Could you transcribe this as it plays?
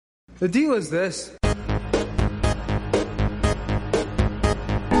The deal is this.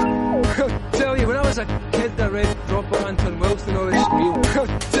 Tell you, when I was a kid, I read Dropper Anton Wilson and all this real.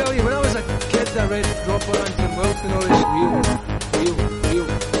 Tell you, when I was a kid, I read Dropper Anton Wilson and all this real.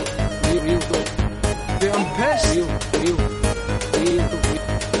 Yeah, I'm pissed.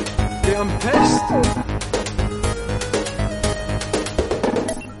 Yeah, I'm pissed.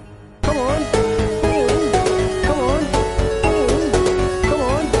 Come on.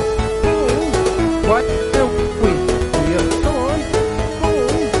 What?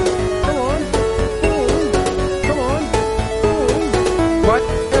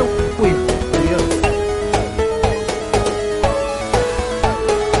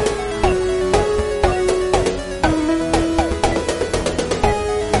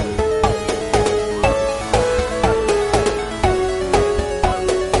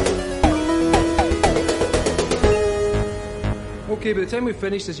 Okay, by the time we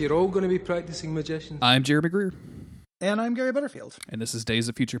finish this, you're all going to be practicing magicians. I'm Jeremy Greer. And I'm Gary Butterfield. And this is Days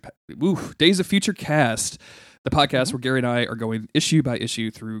of Future Cast, the podcast where Gary and I are going issue by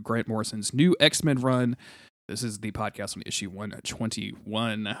issue through Grant Morrison's new X-Men run. This is the podcast on issue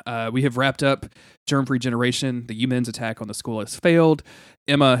 121. We have wrapped up Germ-Free Generation. The U-Men's attack on the school has failed.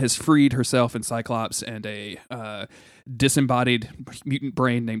 Emma has freed herself and Cyclops and a disembodied mutant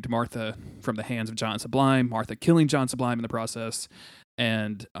brain named Martha from the hands of John Sublime. Martha killing John Sublime in the process.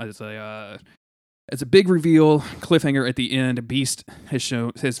 And as a big reveal, cliffhanger at the end, Beast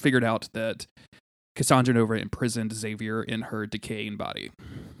has figured out that Cassandra Nova imprisoned Xavier in her decaying body.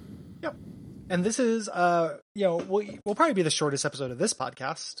 Yep. And this is, we'll probably be the shortest episode of this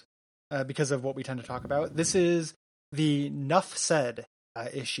podcast because of what we tend to talk about. This is the Nuff Said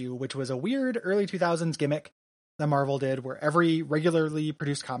issue, which was a weird early 2000s gimmick that Marvel did where every regularly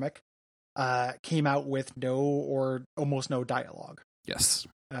produced comic came out with no or almost no dialogue. Yes.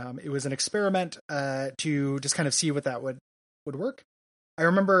 It was an experiment to just kind of see what that would work. I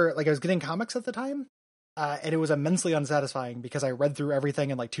remember I was getting comics at the time. And it was immensely unsatisfying because I read through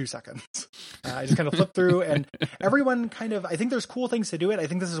everything in 2 seconds. I just kind of flipped through and everyone I think there's cool things to do it. I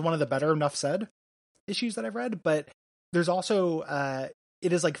think this is one of the better Nuff Said issues that I've read, but there's also,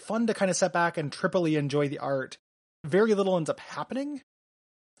 it is fun to kind of set back and triply enjoy the art. Very little ends up happening.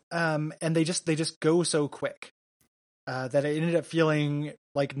 And they just go so quick, that it ended up feeling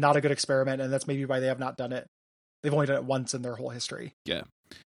like not a good experiment. And that's maybe why they have not done it. They've only done it once in their whole history. Yeah.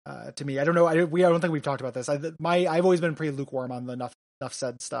 To me, I don't know. I don't think we've talked about this. I've always been pretty lukewarm on the Nuff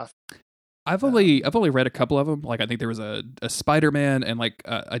Said stuff. I've only read a couple of them. I think there was a Spider-Man and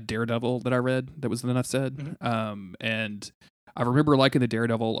a Daredevil that I read that was the Nuff Said. Mm-hmm. And I remember liking the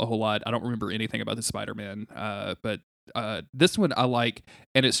Daredevil a whole lot. I don't remember anything about the Spider-Man. But this one I like,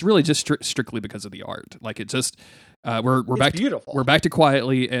 and it's really just strictly because of the art. It just we're back beautiful. We're back to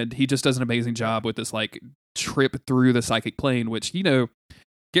Quietly, and he just does an amazing job with this trip through the psychic plane, which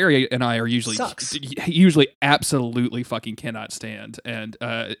Gary and I are usually absolutely fucking cannot stand. And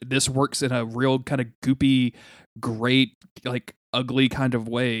this works in a real kind of goopy, great, ugly kind of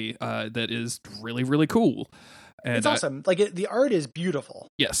way that is really, really cool. And it's awesome. The art is beautiful.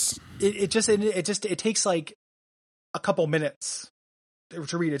 Yes. It takes a couple minutes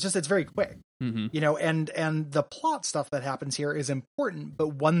to read. It's very quick, and the plot stuff that happens here is important, but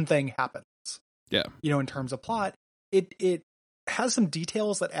one thing happens. Yeah. In terms of plot, it has some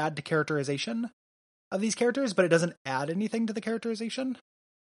details that add to characterization of these characters, but it doesn't add anything to the characterization.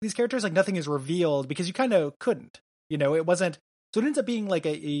 These characters, nothing is revealed because you kind of couldn't, it wasn't. So it ends up being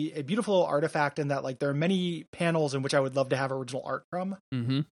a beautiful artifact in that there are many panels in which I would love to have original art from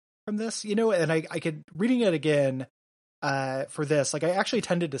this, and I could reading it again for this. I actually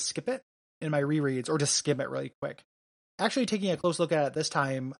tended to skip it in my rereads or just skim it really quick. Actually taking a close look at it this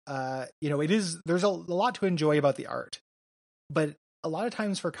time, there's a lot to enjoy about the art. But a lot of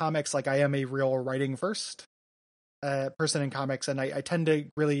times for comics, I am a real writing first person in comics, and I tend to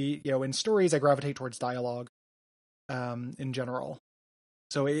really, in stories, I gravitate towards dialogue in general.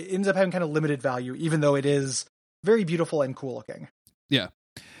 So it ends up having kind of limited value, even though it is very beautiful and cool looking. Yeah.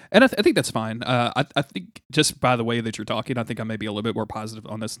 And I think that's fine. I think just by the way that you're talking, I think I may be a little bit more positive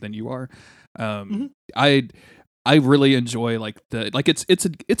on this than you are. I really enjoy it's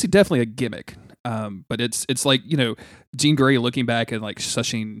definitely a gimmick. But it's Jean Grey looking back and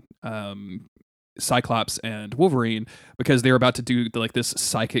shushing Cyclops and Wolverine because they're about to do this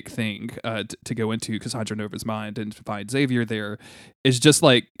psychic thing to go into Cassandra Nova's mind and find Xavier there is just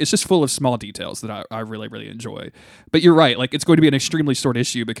it's just full of small details that I really, really enjoy. But you're right, it's going to be an extremely short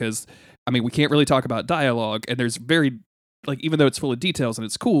issue because we can't really talk about dialogue, and there's very like, even though it's full of details and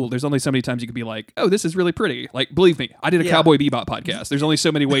it's cool, there's only so many times you can be like, oh, this is really pretty. Like, believe me, I did a Cowboy Bebop podcast. There's only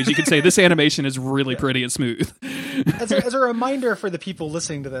so many ways you can say this animation is really pretty and smooth. As a reminder for the people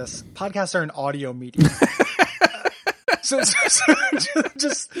listening to this, podcasts are an audio medium. So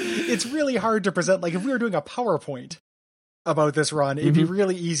just it's really hard to present. Like, if we were doing a PowerPoint about this run, it'd be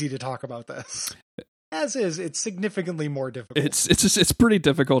really easy to talk about this. As is, it's significantly more difficult. It's pretty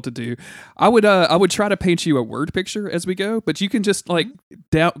difficult to do. I would try to paint you a word picture as we go, but you can just like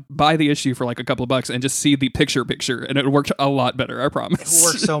buy the issue for like a couple of bucks and just see the picture, and it worked a lot better. I promise. It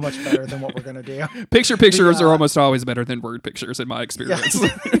works so much better than what we're gonna do. Pictures are almost always better than word pictures in my experience.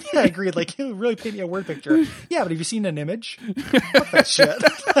 Yeah, I agreed. Like, you really paint me a word picture. Yeah, but have you seen an image? Fuck that shit.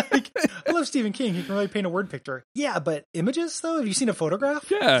 Like, I love Stephen King. He can really paint a word picture. Yeah, but images though? Have you seen a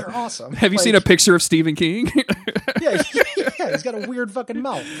photograph? Yeah, they're awesome. Have you seen a picture of Stephen King? yeah, he's got a weird fucking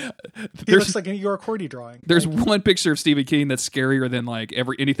mouth. He looks like a York Cordy drawing. There's one picture of Stephen King that's scarier than like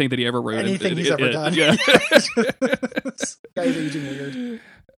anything that he ever wrote. Anything he's ever done. Yeah. This guy's aging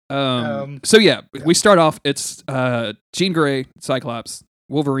weird. So yeah, we start off. It's Jean Grey, Cyclops,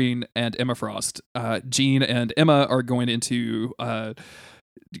 Wolverine, and Emma Frost. Jean and Emma are going into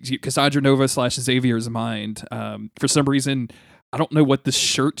Cassandra Nova / Xavier's mind. For some reason, I don't know what the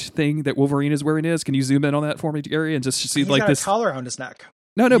shirt thing that Wolverine is wearing is. Can you zoom in on that for me, Gary, and just see like this collar around his neck?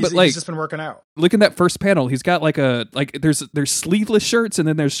 No, but like he's just been working out. Look in that first panel. He's got like there's sleeveless shirts, and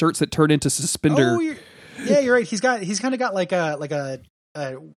then there's shirts that turn into suspender. Oh, you're right. He's kind of got like a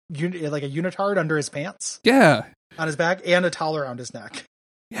unitard under his pants. Yeah, on his back, and a towel around his neck.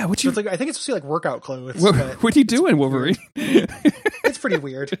 Yeah, I think it's supposed to be like workout clothes. What are you doing, Wolverine? It's pretty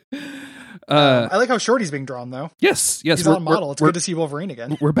weird. I like how short he's being drawn, though. Yes. He's on model. It's good to see Wolverine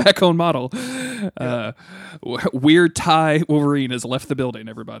again. We're back on model. Weird tie Wolverine has left the building,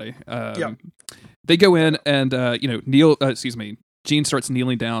 everybody. They go in and, Jean starts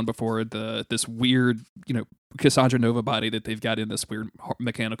kneeling down before this weird, Cassandra Nova body that they've got in this weird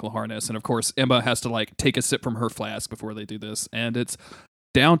mechanical harness. And, of course, Emma has to, like, take a sip from her flask before they do this. And it's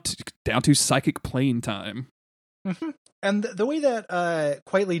down to psychic plane time. Mm-hmm. And the way that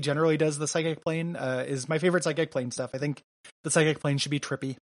Quitely generally does the psychic plane is my favorite psychic plane stuff. I think the psychic plane should be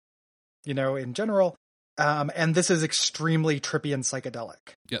trippy, in general. And this is extremely trippy and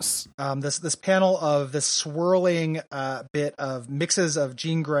psychedelic. Yes. This panel of this swirling bit of mixes of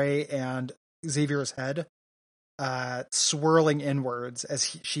Jean Grey and Xavier's head swirling inwards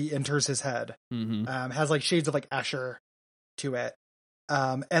as she enters his head. Mm-hmm. Has like shades of like Escher to it.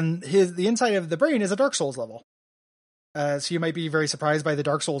 And the inside of the brain is a Dark Souls level. So you might be very surprised by the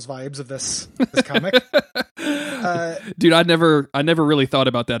Dark Souls vibes of this comic. Dude, I never really thought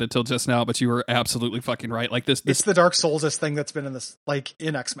about that until just now, but you were absolutely fucking right. Like this it's the Dark Souls thing that's been in this, like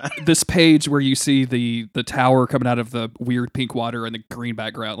in X-Men. This page where you see the tower coming out of the weird pink water and the green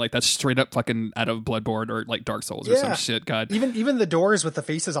background, like that's straight up fucking out of Bloodborne or like Dark Souls or some shit. God, even the doors with the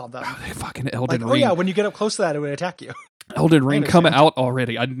faces on them. Oh, they fucking Elden Ring. Oh yeah, when you get up close to that, it would attack you. Elden Ring, come out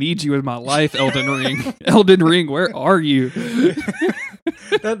already. I need you in my life, Elden Ring. Elden Ring, where are you?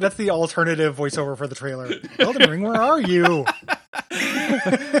 That's the alternative voiceover for the trailer. Elden Ring, where are you?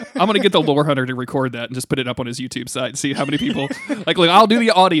 I'm going to get the lore hunter to record that and just put it up on his YouTube site and see how many people... Like, I'll do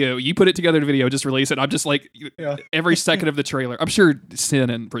the audio. You put it together to video, just release it. I'm just like, every second of the trailer. I'm sure Sin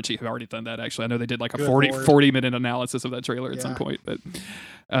and Richie have already done that, actually. I know they did like a 40-minute analysis of that trailer at some point. But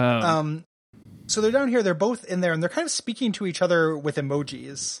so they're down here, they're both in there, and they're kind of speaking to each other with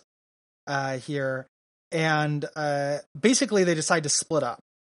emojis here. And basically they decide to split up.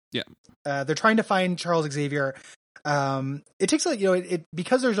 Yeah. They're trying to find Charles Xavier. It takes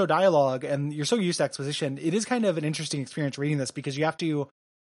because there's no dialogue and you're so used to exposition, it is kind of an interesting experience reading this because you have to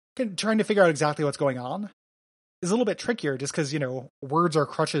trying to figure out exactly what's going on is a little bit trickier just because, words are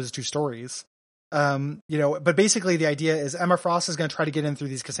crutches to stories. But basically the idea is Emma Frost is going to try to get in through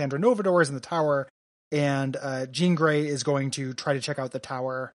these Cassandra Nova doors in the tower, and Jean Grey is going to try to check out the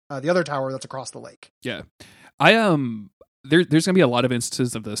tower, the other tower that's across the lake. Yeah. There's going to be a lot of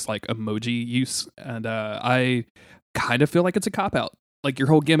instances of this like emoji use, and I kind of feel like it's a cop-out. Like your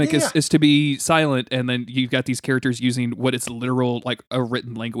whole gimmick is to be silent, and then you've got these characters using what is literal, like a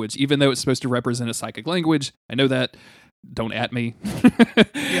written language, even though it's supposed to represent a psychic language. I know that. Don't at me.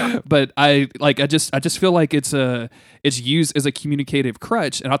 But I just feel like it's used as a communicative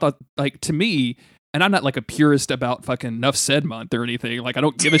crutch, and I thought, like, to me, and I'm not like a purist about fucking Nuff Said Month or anything, like I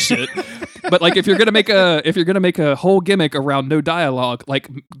don't give a shit. But like if you're gonna make a whole gimmick around no dialogue, like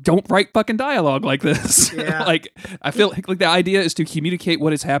don't write fucking dialogue like this. Yeah. Like I feel like the idea is to communicate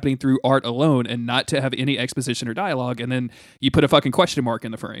what is happening through art alone and not to have any exposition or dialogue, and then you put a fucking question mark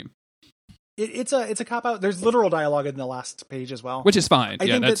in the frame. it's a cop out. There's literal dialogue in the last page as well, which is fine. I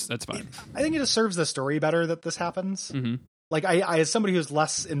think that's fine. I think it just serves the story better that this happens. Mm-hmm. Like I as somebody who's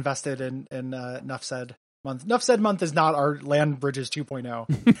less invested in Nuff Said Month. Nuff Said Month is not our Land Bridges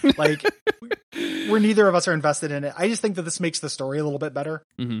 2.0. Like we're neither of us are invested in it. I just think that this makes the story a little bit better.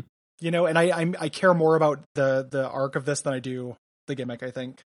 Mm-hmm. You know, and I care more about the arc of this than I do the gimmick, I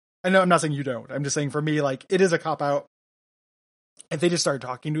think. I know I'm not saying you don't. I'm just saying for me, like, it is a cop out. If they just started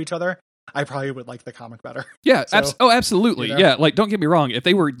talking to each other, I probably would like the comic better. Yeah. So, Absolutely. you know? Yeah. Like, don't get me wrong. If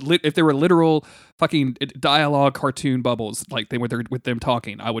they were literal fucking dialogue cartoon bubbles, like they were there with them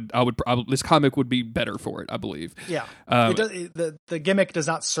talking, I would this comic would be better for it, I believe. Yeah. The gimmick does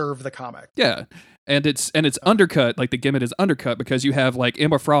not serve the comic. Yeah. And it's undercut, like the gimmick is undercut because you have like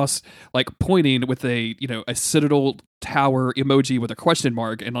Emma Frost like pointing with a Citadel Tower emoji with a question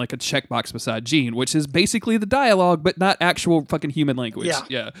mark and like a checkbox beside Jean, which is basically the dialogue, but not actual fucking human language.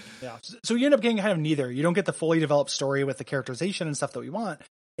 Yeah. So you end up getting kind of neither. You don't get the fully developed story with the characterization and stuff that we want,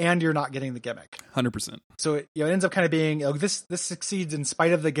 and you're not getting the gimmick. 100%. So it ends up kind of being this succeeds in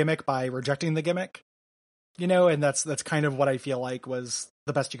spite of the gimmick by rejecting the gimmick. And that's kind of what I feel like was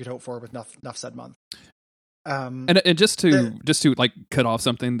the best you could hope for with Nuff Said Month. And just to like cut off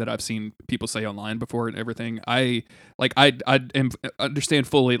something that I've seen people say online before and everything, I understand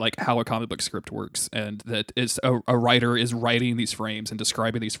fully like how a comic book script works, and that it's a writer is writing these frames and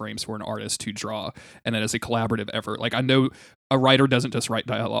describing these frames for an artist to draw, and that is a collaborative effort. Like I know a writer doesn't just write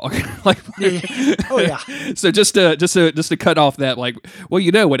dialogue. Like, oh yeah. So just to cut off that, like, well,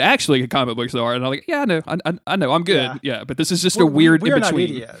 what actually comic books are, and I'm like, yeah, I know, I'm good. Yeah, but this is just a weird in between. We're not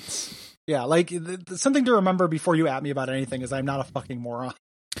idiots. Yeah, like something to remember before you at me about anything is I'm not a fucking moron.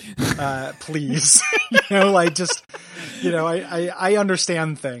 Please, like just, I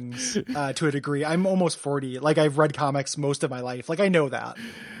understand things to a degree. I'm almost 40. Like I've read comics most of my life. Like I know that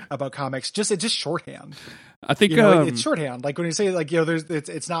about comics. It's just shorthand. I think it's shorthand. Like when you say like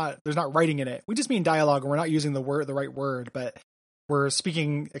there's not writing in it. We just mean dialogue, and we're not using the right word, but we're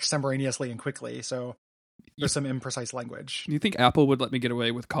speaking extemporaneously and quickly. So. There's some imprecise language. You think Apple would let me get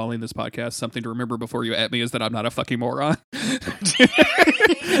away with calling this podcast something to remember before you at me is that I'm not a fucking moron?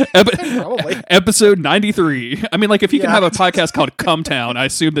 Probably. Episode 93. I mean, like, if you can have a podcast called Cumtown, I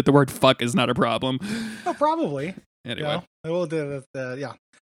assume that the word fuck is not a problem. Oh, probably. Anyway. So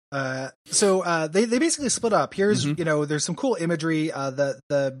they basically split up. Here's, there's some cool imagery.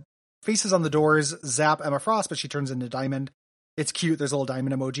 The faces on the doors zap Emma Frost, but she turns into Diamond. It's cute. There's a little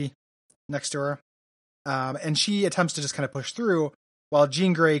diamond emoji next to her. And she attempts to just kind of push through while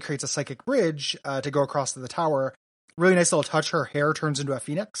Jean Grey creates a psychic bridge to go across to the tower. Really nice little touch. Her hair turns into a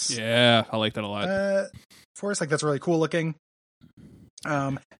phoenix. Yeah, I like that a lot. For us, like that's really cool looking.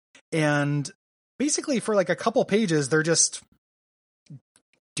 And basically for like a couple pages, they're just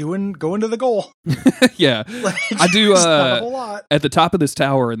going to the goal. Yeah. Like, I do not a whole lot. At the top of this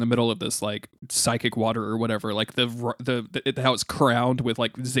tower in the middle of this like psychic water or whatever, like the how it's crowned with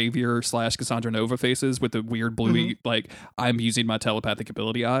like Xavier / Cassandra Nova faces with the weird bluey like I'm using my telepathic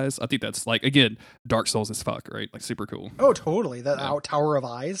ability eyes. I think that's like, again, Dark Souls as fuck, right? Like super cool. Oh, totally. That Tower of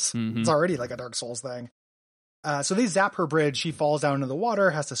Eyes. It's already like a Dark Souls thing. So they zap her bridge. She falls down into the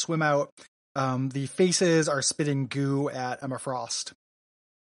water, has to swim out. The faces are spitting goo at Emma Frost.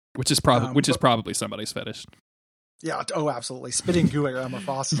 Which is probably somebody's fetish. Yeah. Oh, absolutely. Spitting goo at Emma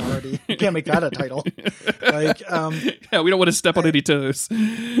Frost is already. You can't make that a title. Like, yeah, we don't want to step on any toes.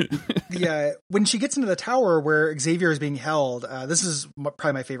 Yeah. When she gets into the tower where Xavier is being held, this is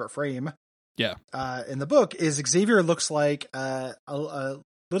probably my favorite frame. Yeah. In the book, is Xavier looks like a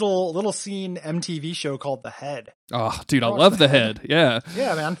little scene MTV show called The Head. Oh, dude, I love The Head. Yeah.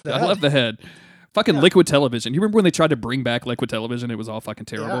 Yeah, man. I love The Head. Fucking Liquid Television. You remember when they tried to bring back Liquid Television? It was all fucking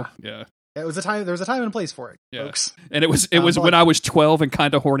terrible. Yeah. It was there was a time and place for it, folks. And it was when I was 12 and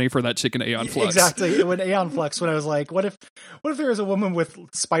kind of horny for that chicken Aeon Flux. Exactly. When Aeon Flux, when I was like, what if there was a woman with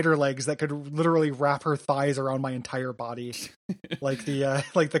spider legs that could literally wrap her thighs around my entire body, like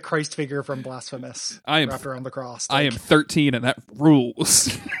the Christ figure from Blasphemous, wrapped around the cross. Like, I am 13 and that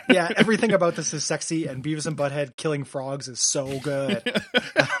rules. Yeah, everything about this is sexy, and Beavis and Butthead killing frogs is so good.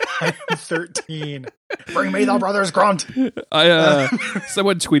 I'm 13. Bring me the Brothers Grunt.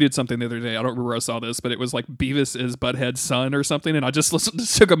 Someone tweeted something the other day. I don't remember where I saw this, but it was like Beavis is Butthead's son or something, and I just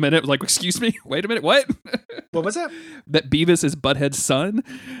took a minute. Was like, excuse me, wait a minute, what? What was it? That Beavis is Butthead's son,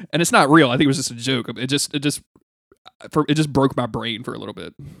 and it's not real. I think it was just a joke. It just broke my brain for a little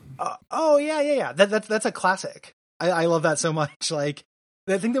bit. Oh yeah. That's a classic. I love that so much. Like,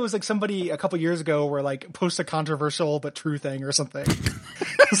 I think there was like somebody a couple years ago where like post a controversial but true thing or something.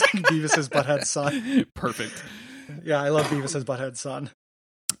 It's like Beavis is Butthead's son. Perfect. Yeah, I love Beavis is Butthead's son.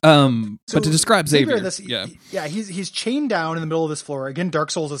 But to describe Xavier, he's chained down in the middle of this floor. Again,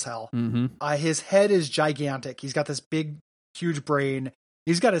 Dark Souls as hell. His head is gigantic. He's got this big, huge brain.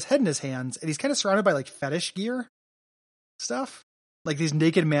 He's got his head in his hands, and he's kind of surrounded by like fetish gear stuff, like these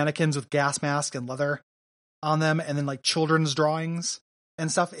naked mannequins with gas masks and leather on them, and then like children's drawings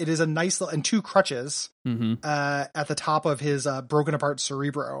and stuff. It is a nice little, and 2 crutches at the top of his broken apart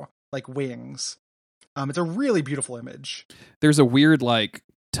cerebro, like wings. It's a really beautiful image. There's a weird like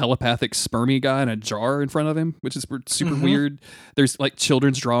telepathic spermy guy in a jar in front of him, which is super weird. There's like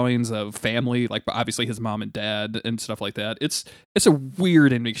children's drawings of family, like obviously his mom and dad and stuff like that. It's a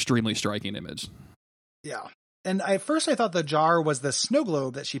weird and extremely striking image. Yeah. And at first I thought the jar was the snow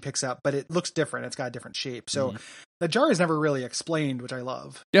globe that she picks up, but it looks different. It's got a different shape. So the jar is never really explained, which I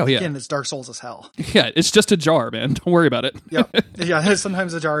love. Oh, yeah. Again, it's Dark Souls as hell. Yeah, it's just a jar, man. Don't worry about it. Yeah,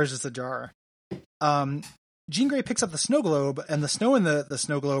 sometimes the jar is just a jar. Jean Grey picks up the snow globe, and the snow in the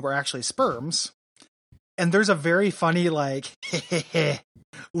snow globe are actually sperms. And there's a very funny, like,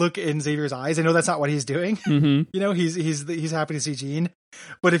 look in Xavier's eyes. I know that's not what he's doing. You know, he's happy to see Jean.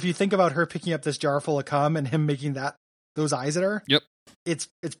 But if you think about her picking up this jar full of cum and him making those eyes at her, it's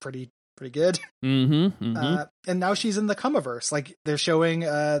pretty good. And now she's in the Cumiverse. Like, they're showing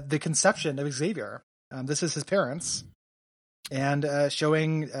the conception of Xavier. This is his parents. And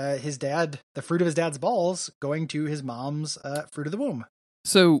showing his dad, the fruit of his dad's balls, going to his mom's fruit of the womb.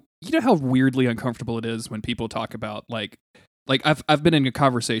 So, you know how weirdly uncomfortable it is when people talk about, like I've been in a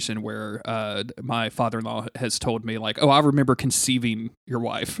conversation where my father-in-law has told me, like, oh, I remember conceiving your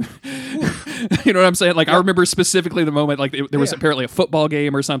wife. You know what I'm saying? Like, I remember specifically the moment, like, there was apparently a football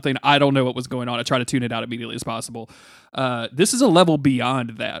game or something. I don't know what was going on. I try to tune it out immediately as possible. This is a level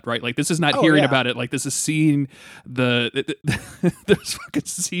beyond that, right? Like, this is not hearing about it. Like, this is seeing there's fucking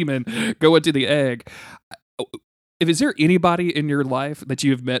semen go into the egg. Is there anybody in your life that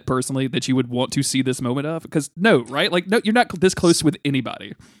you have met personally that you would want to see this moment of? Because no, right? Like, no, you're not this close with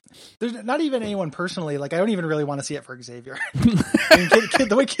anybody. There's not even anyone personally. Like, I don't even really want to see it for Xavier. I mean,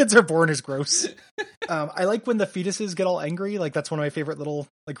 the way kids are born is gross. I like when the fetuses get all angry. Like, that's one of my favorite little,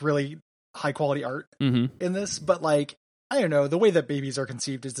 like, really high quality art in this. But, like, I don't know, the way that babies are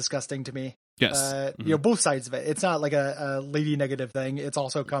conceived is disgusting to me. Yes. You know, both sides of it. It's not like a lady negative thing. It's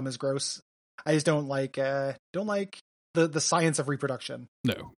also cum is gross. I just don't like the science of reproduction.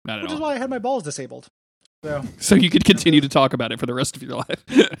 No, not at all. Which is why I had my balls disabled. So you could continue to talk about it for the rest of your life.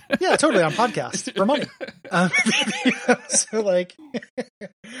 Yeah, totally, on podcast for money. So like,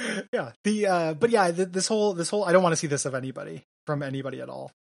 yeah. But yeah, this whole I don't want to see this of anybody from anybody at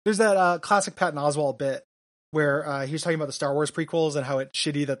all. There's that classic Patton Oswalt bit where he was talking about the Star Wars prequels and how it's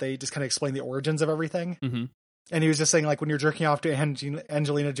shitty that they just kind of explain the origins of everything. And he was just saying, like, when you're jerking off to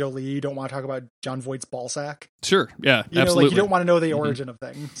Angelina Jolie, you don't want to talk about John Voight's ballsack. Sure, yeah, you know, absolutely. Like, you don't want to know the origin of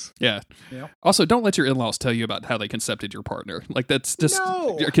things. Yeah. You know? Also, don't let your in-laws tell you about how they conceived your partner. Like, that's just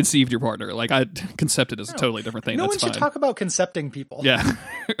conceived your partner. Like, concepted is a totally different thing. No that's one should talk about concepting people. Yeah.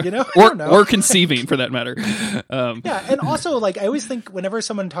 You know? or conceiving, for that matter. Yeah, and also, like, I always think whenever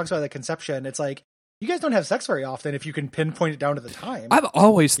someone talks about the conception, it's like, you guys don't have sex very often if you can pinpoint it down to the time. I've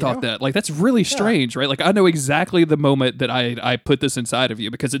always thought that. Like, that's really strange, right? Like, I know exactly the moment that I put this inside of you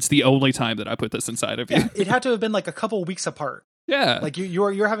because it's the only time that I put this inside of you. Yeah, it had to have been like a couple weeks apart. Yeah. Like,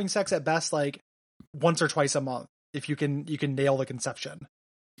 you're having sex at best like once or twice a month if you can nail the conception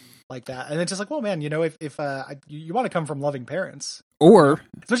like that. And it's just like, well, man, you know, if you want to come from loving parents, or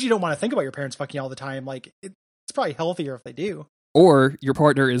especially you don't want to think about your parents fucking all the time, like it's probably healthier if they do. Or your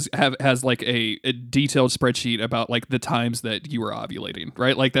partner has like a detailed spreadsheet about like the times that you were ovulating,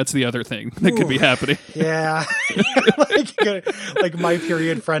 right? Like that's the other thing that could be happening. Yeah. like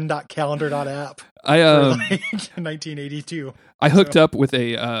myperiodfriend.calendar.app. I 1982. I hooked up with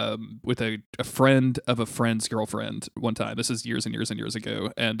a friend of a friend's girlfriend one time. This is years and years and years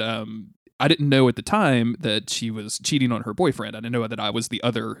ago, and I didn't know at the time that she was cheating on her boyfriend. I didn't know that I was the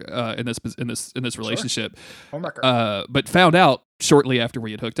other in this relationship. Sure. But found out shortly after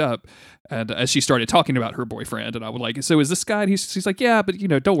we had hooked up, and as she started talking about her boyfriend, and I was like, "So is this guy?" And she's like, "Yeah, but you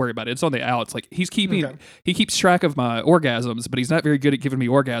know, don't worry about it. It's on the outs. Like he keeps track of my orgasms, but he's not very good at giving me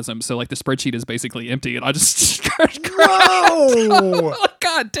orgasms. So like the spreadsheet is basically empty." And I just whoa,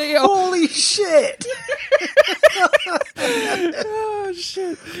 God damn, holy shit. Oh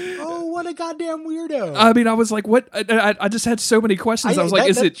shit! Oh, what a goddamn weirdo! I mean, I was like, "What?" I just had so many questions. I was like,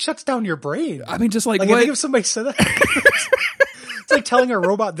 "Is it shuts down your brain?" I mean, just like what? I think if somebody said that, it's like telling a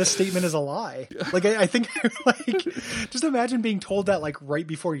robot this statement is a lie. Like I think, like, just imagine being told that like right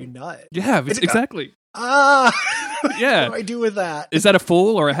before you nut. Yeah, exactly. Yeah. What do I do with that? Is that a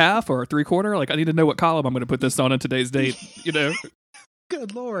full or a half or a 3/4? Like, I need to know what column I'm going to put this on today's date. You know.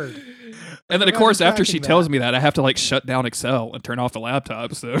 Good Lord. And then, of Imagine course, after she tracking tells that. me that, I have to like shut down Excel and turn off the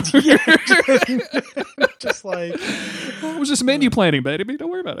laptop. So Just like, I was just menu planning, baby. Don't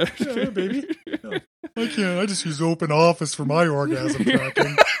worry about it. yeah, baby. No, I can't. I just use Open Office for my orgasm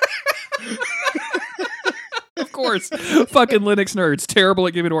tracking. Of course. Fucking Linux nerds. Terrible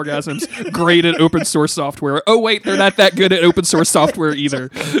at giving orgasms. Great at open source software. Oh, wait, they're not that good at open source software either.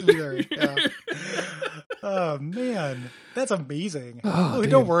 Either, yeah. Oh, man. That's amazing. Oh, Look,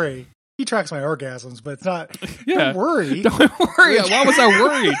 dude. don't worry. He tracks my orgasms, but it's not. Yeah. Don't worry. Don't worry. Why was I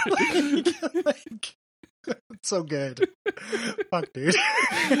worried? Like, it's so good. Fuck, dude.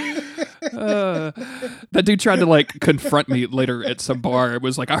 That dude tried to like confront me later at some bar. It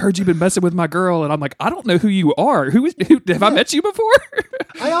was like, I heard you've been messing with my girl. And I'm like, I don't know who you are. Who have I met you before?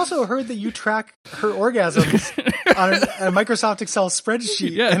 I also heard that you track her orgasms on a Microsoft Excel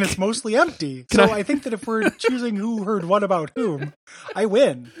spreadsheet, Yeah. and it's mostly empty. So I think that if we're choosing who heard what about whom, I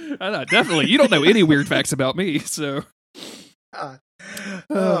win. Definitely. You don't know any weird facts about me. So,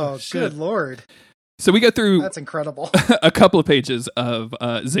 Oh, shit. good Lord. So we go through That's incredible. a couple of pages of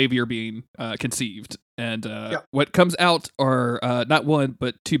Xavier being conceived, and what comes out are not one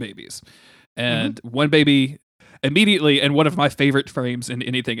but two babies, and one baby immediately, and one of my favorite frames in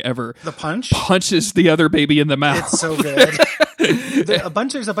anything ever, The punch? punches the other baby in the mouth. It's so good.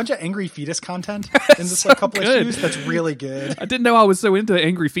 There's a bunch of angry fetus content in this like, couple good. issues that's really good. I didn't know I was so into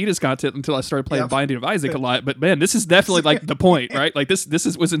angry fetus content until I started playing Yep. Binding of Isaac a lot. But man, this is definitely like the point, right? Like this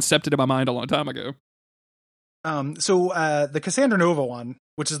was incepted in my mind a long time ago. So the Cassandra Nova one,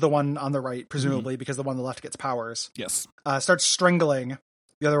 which is the one on the right, presumably because the one on the left gets powers, Yes. starts strangling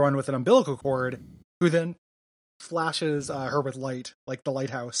the other one with an umbilical cord, who then flashes her with light, like the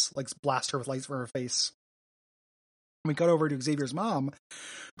lighthouse, like blast her with light from her face. And we cut over to Xavier's mom,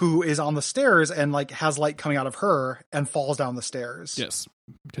 who is on the stairs and like has light coming out of her and falls down the stairs. Yes.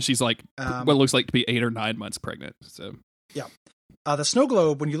 Because she's like Um, what looks like to be 8 or 9 months pregnant. So The snow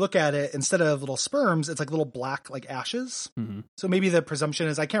globe, when you look at it, instead of little sperms, it's like little black like ashes. mhm. So maybe the presumption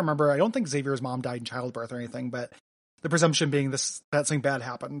is, I can't remember. I don't think Xavier's mom died in childbirth or anything, but the presumption being that something bad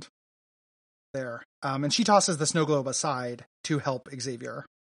happened there. And she tosses the snow globe aside to help Xavier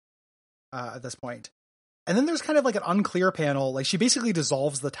at this point. And then there's kind of like an unclear panel. Like she basically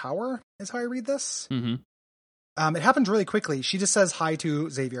dissolves the tower, is how I read this. Mhm. It happens really quickly. She just says hi to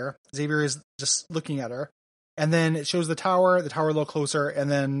Xavier. Xavier is just looking at her. And then it shows the tower a little closer,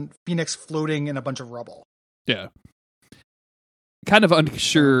 and then Phoenix floating in a bunch of rubble. Yeah. Kind of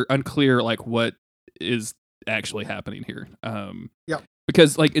unclear, like what is actually happening here. Yep.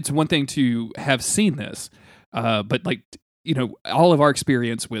 Because like it's one thing to have seen this, but like all of our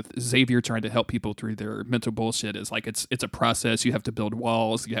experience with Xavier trying to help people through their mental bullshit is like it's a process. You have to build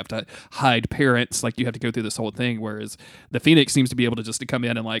walls. You have to hide parents. Like you have to go through this whole thing. Whereas the Phoenix seems to be able to just to come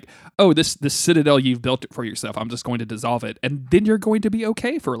in and like, oh, this citadel you've built for yourself, I'm just going to dissolve it, and then you're going to be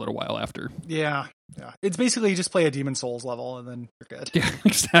okay for a little while after. Yeah. It's basically you just play a Demon Souls level, and then you're good. Yeah,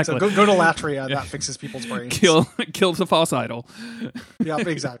 exactly. So go to Latria. That fixes people's brains. Kill the false idol. Yeah,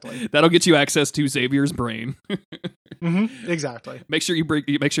 exactly. That'll get you access to Xavier's brain. Exactly. Make sure you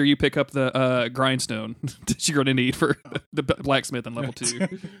pick up the grindstone that you're going to need for the blacksmith in level 2.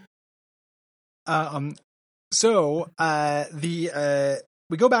 So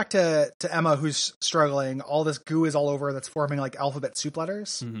we go back to Emma, who's struggling. All this goo is all over. That's forming like alphabet soup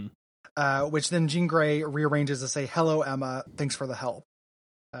letters. Which then Jean Grey rearranges to say, "Hello, Emma. Thanks for the help."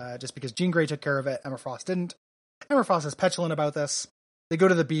 Just because Jean Grey took care of it, Emma Frost didn't. Emma Frost is petulant about this. They go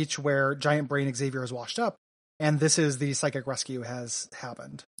to the beach where Giant Brain Xavier is washed up, and this is the psychic rescue has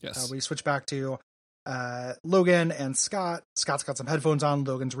happened. Yes. We switch back to Logan and Scott. Scott's got some headphones on.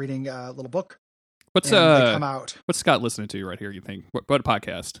 Logan's reading a little book. What's They come out. What's Scott listening to right here? You think what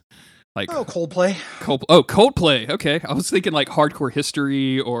podcast? Like Coldplay. Coldplay. Okay, I was thinking like hardcore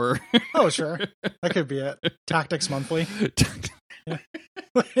history or Oh, sure, that could be it. Tactics Monthly.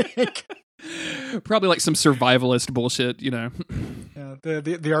 probably like some survivalist bullshit. Yeah,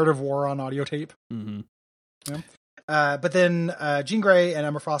 the Art of War on audio tape. Mm-hmm. Yeah. But then Jean Grey and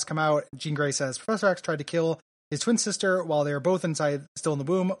Emma Frost come out. Jean Grey says, Professor X tried to kill his twin sister while they are both inside, still in the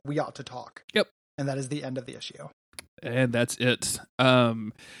womb. We ought to talk. Yep. And that is the end of the issue. And that's it.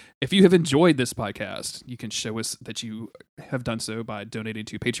 If you have enjoyed this podcast, you can show us that you have done so by donating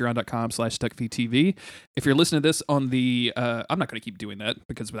to patreon.com/duckfeedtv. If you're listening to this on the, I'm not going to keep doing that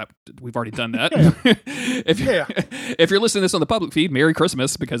because we've already done that. If you're listening to this on the public feed, Merry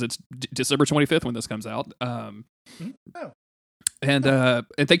Christmas, because it's December 25th when this comes out. And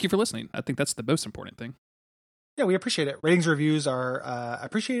thank you for listening. I think that's the most important thing. Yeah, we appreciate it. Ratings, reviews are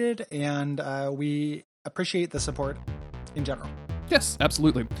appreciated, and we appreciate the support in general. Yes,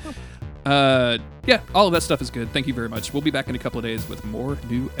 absolutely. Yeah, all of that stuff is good. Thank you very much. We'll be back in a couple of days with more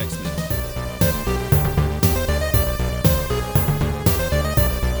new X-Men.